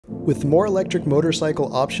With more electric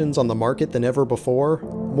motorcycle options on the market than ever before,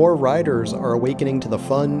 more riders are awakening to the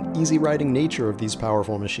fun, easy riding nature of these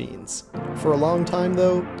powerful machines. For a long time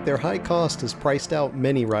though, their high cost has priced out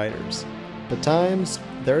many riders. But times,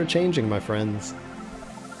 they're changing, my friends.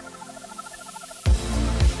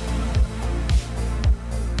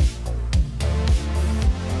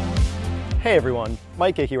 Hey everyone,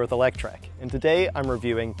 Micah here with Electrek, and today I'm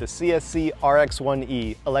reviewing the CSC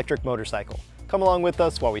RX1E electric motorcycle. Come along with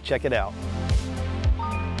us while we check it out.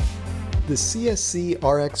 The CSC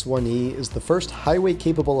RX1E is the first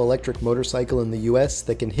highway-capable electric motorcycle in the US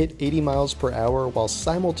that can hit 80 miles per hour while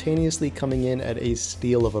simultaneously coming in at a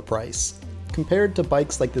steal of a price. Compared to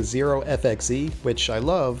bikes like the Zero FXE, which I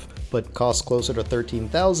love, but costs closer to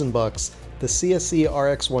 $13,000, the CSC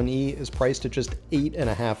RX1E is priced at just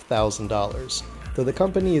 $8,500, though the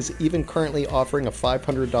company is even currently offering a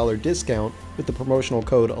 $500 discount with the promotional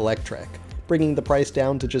code Electrek, bringing the price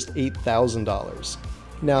down to just $8,000.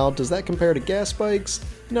 Now, does that compare to gas bikes?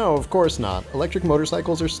 No, of course not. Electric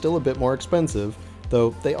motorcycles are still a bit more expensive, though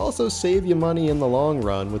they also save you money in the long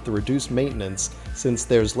run with the reduced maintenance, since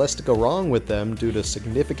there's less to go wrong with them due to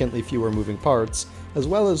significantly fewer moving parts, as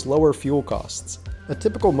well as lower fuel costs. A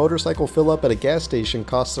typical motorcycle fill-up at a gas station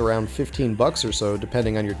costs around $15 or so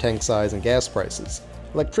depending on your tank size and gas prices.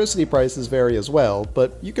 Electricity prices vary as well,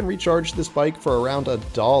 but you can recharge this bike for around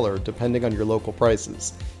 $1 depending on your local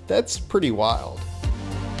prices. That's pretty wild.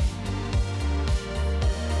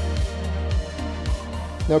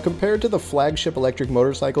 Now, compared to the flagship electric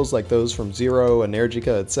motorcycles like those from Zero,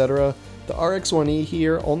 Energica, etc., the RX1E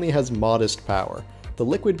here only has modest power. The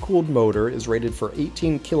liquid-cooled motor is rated for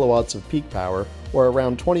 18 kilowatts of peak power, or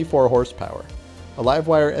around 24 horsepower. A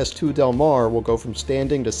Livewire S2 Del Mar will go from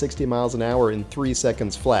standing to 60 miles an hour in 3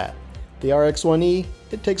 seconds flat. The RX1E,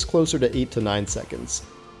 it takes closer to 8 to 9 seconds.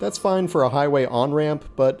 That's fine for a highway on-ramp,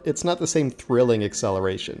 but it's not the same thrilling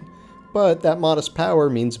acceleration. But that modest power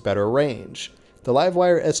means better range. The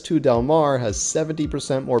Livewire S2 Del Mar has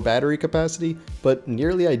 70% more battery capacity, but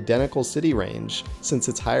nearly identical city range, since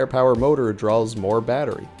its higher power motor draws more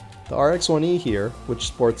battery. The RX1E here, which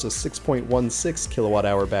sports a 6.16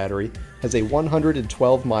 kilowatt-hour battery, has a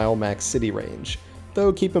 112-mile max city range,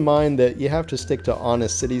 though keep in mind that you have to stick to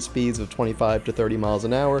honest city speeds of 25 to 30 miles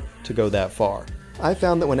an hour to go that far. I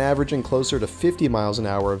found that when averaging closer to 50 miles an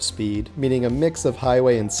hour of speed, meaning a mix of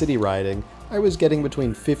highway and city riding, I was getting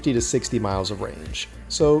between 50 to 60 miles of range.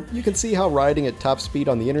 So you can see how riding at top speed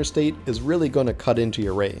on the interstate is really going to cut into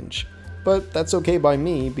your range. But that's okay by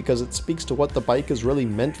me because it speaks to what the bike is really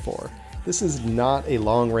meant for. This is not a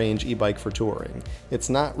long-range e-bike for touring. It's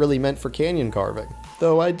not really meant for canyon carving,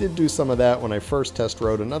 though I did do some of that when I first test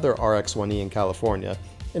rode another RX1E in California,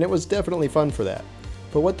 and it was definitely fun for that.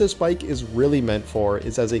 But what this bike is really meant for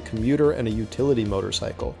is as a commuter and a utility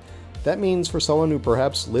motorcycle. That means for someone who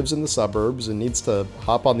perhaps lives in the suburbs and needs to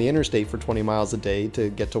hop on the interstate for 20 miles a day to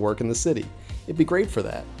get to work in the city. It'd be great for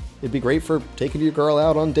that. It'd be great for taking your girl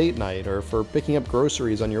out on date night, or for picking up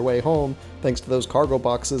groceries on your way home thanks to those cargo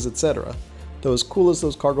boxes, etc. Though as cool as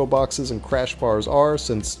those cargo boxes and crash bars are,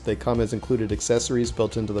 since they come as included accessories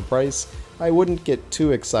built into the price, I wouldn't get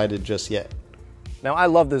too excited just yet. Now, I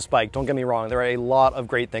love this bike, don't get me wrong, there are a lot of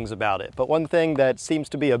great things about it, but one thing that seems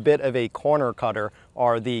to be a bit of a corner cutter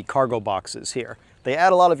are the cargo boxes here. They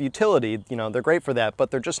add a lot of utility, they're great for that,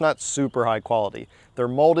 but they're just not super high quality. They're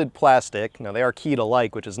molded plastic. Now, they are keyed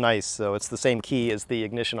alike, which is nice, so it's the same key as the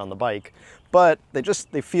ignition on the bike, but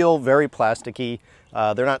they feel very plasticky.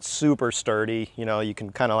 They're not super sturdy, you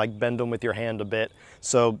can kind of like bend them with your hand a bit.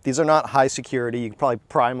 So these are not high security. You can probably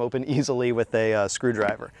pry them open easily with a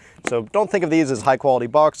screwdriver. So don't think of these as high quality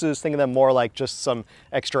boxes. Think of them more like just some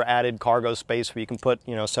extra added cargo space where you can put,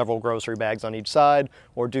 several grocery bags on each side,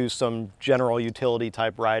 or do some general utility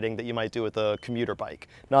type riding that you might do with a commuter bike.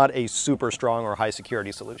 Not a super strong or high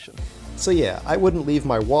security solution. So yeah, I wouldn't leave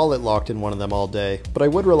my wallet locked in one of them all day, but I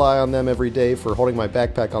would rely on them every day for holding my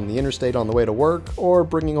backpack on the interstate on the way to work, or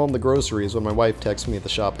bringing home the groceries when my wife texts me the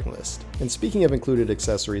shopping list. And speaking of included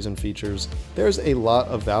accessories and features, there's a lot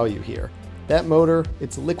of value here. That motor,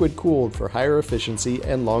 it's liquid cooled for higher efficiency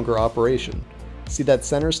and longer operation. See that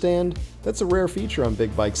center stand? That's a rare feature on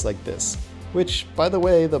big bikes like this. Which, by the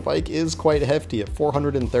way, the bike is quite hefty at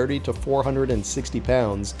 430 to 460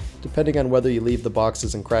 pounds, depending on whether you leave the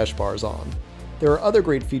boxes and crash bars on. There are other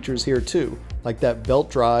great features here too, like that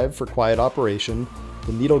belt drive for quiet operation,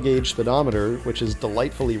 the needle gauge speedometer, which is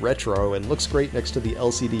delightfully retro and looks great next to the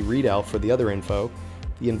LCD readout for the other info,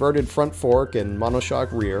 the inverted front fork and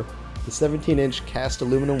monoshock rear, the 17-inch cast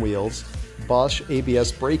aluminum wheels, Bosch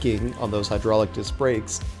ABS braking on those hydraulic disc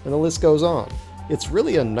brakes, and the list goes on. It's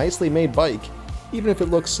really a nicely made bike, even if it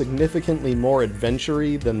looks significantly more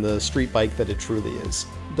adventure-y than the street bike that it truly is.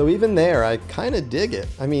 Though even there, I kinda dig it.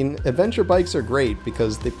 I mean, adventure bikes are great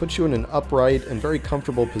because they put you in an upright and very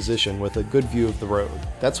comfortable position with a good view of the road.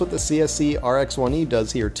 That's what the CSC RX1E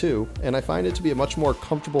does here too, and I find it to be a much more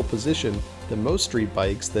comfortable position than most street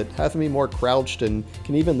bikes that have me more crouched and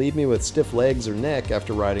can even leave me with stiff legs or neck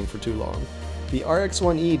after riding for too long. The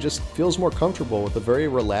RX1E just feels more comfortable with a very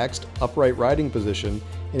relaxed, upright riding position,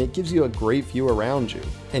 and it gives you a great view around you.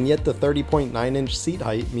 And yet the 30.9-inch seat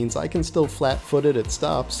height means I can still flat-footed at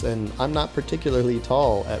stops, and I'm not particularly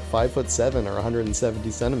tall at 5'7" or 170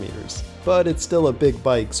 centimeters. But it's still a big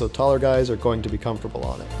bike, so taller guys are going to be comfortable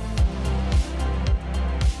on it.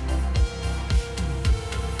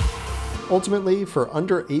 Ultimately, for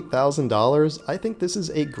under $8,000, I think this is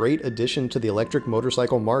a great addition to the electric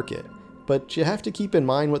motorcycle market. But you have to keep in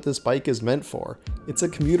mind what this bike is meant for. It's a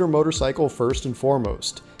commuter motorcycle first and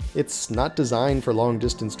foremost. It's not designed for long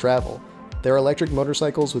distance travel. There are electric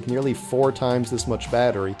motorcycles with nearly 4 times this much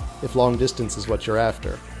battery, if long distance is what you're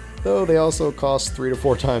after. Though they also cost 3 to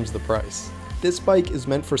 4 times the price. This bike is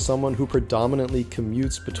meant for someone who predominantly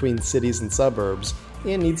commutes between cities and suburbs,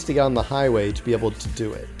 and needs to get on the highway to be able to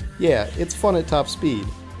do it. Yeah, it's fun at top speed,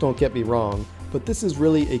 don't get me wrong, but this is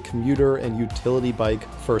really a commuter and utility bike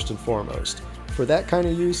first and foremost. For that kind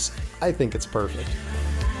of use, I think it's perfect.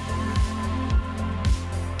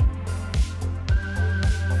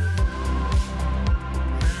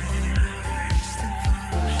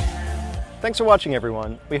 Thanks for watching,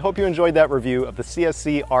 everyone. We hope you enjoyed that review of the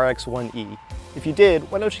CSC RX1E. If you did,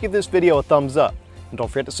 why don't you give this video a thumbs up? And don't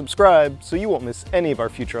forget to subscribe so you won't miss any of our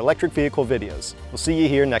future electric vehicle videos. We'll see you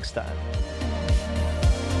here next time.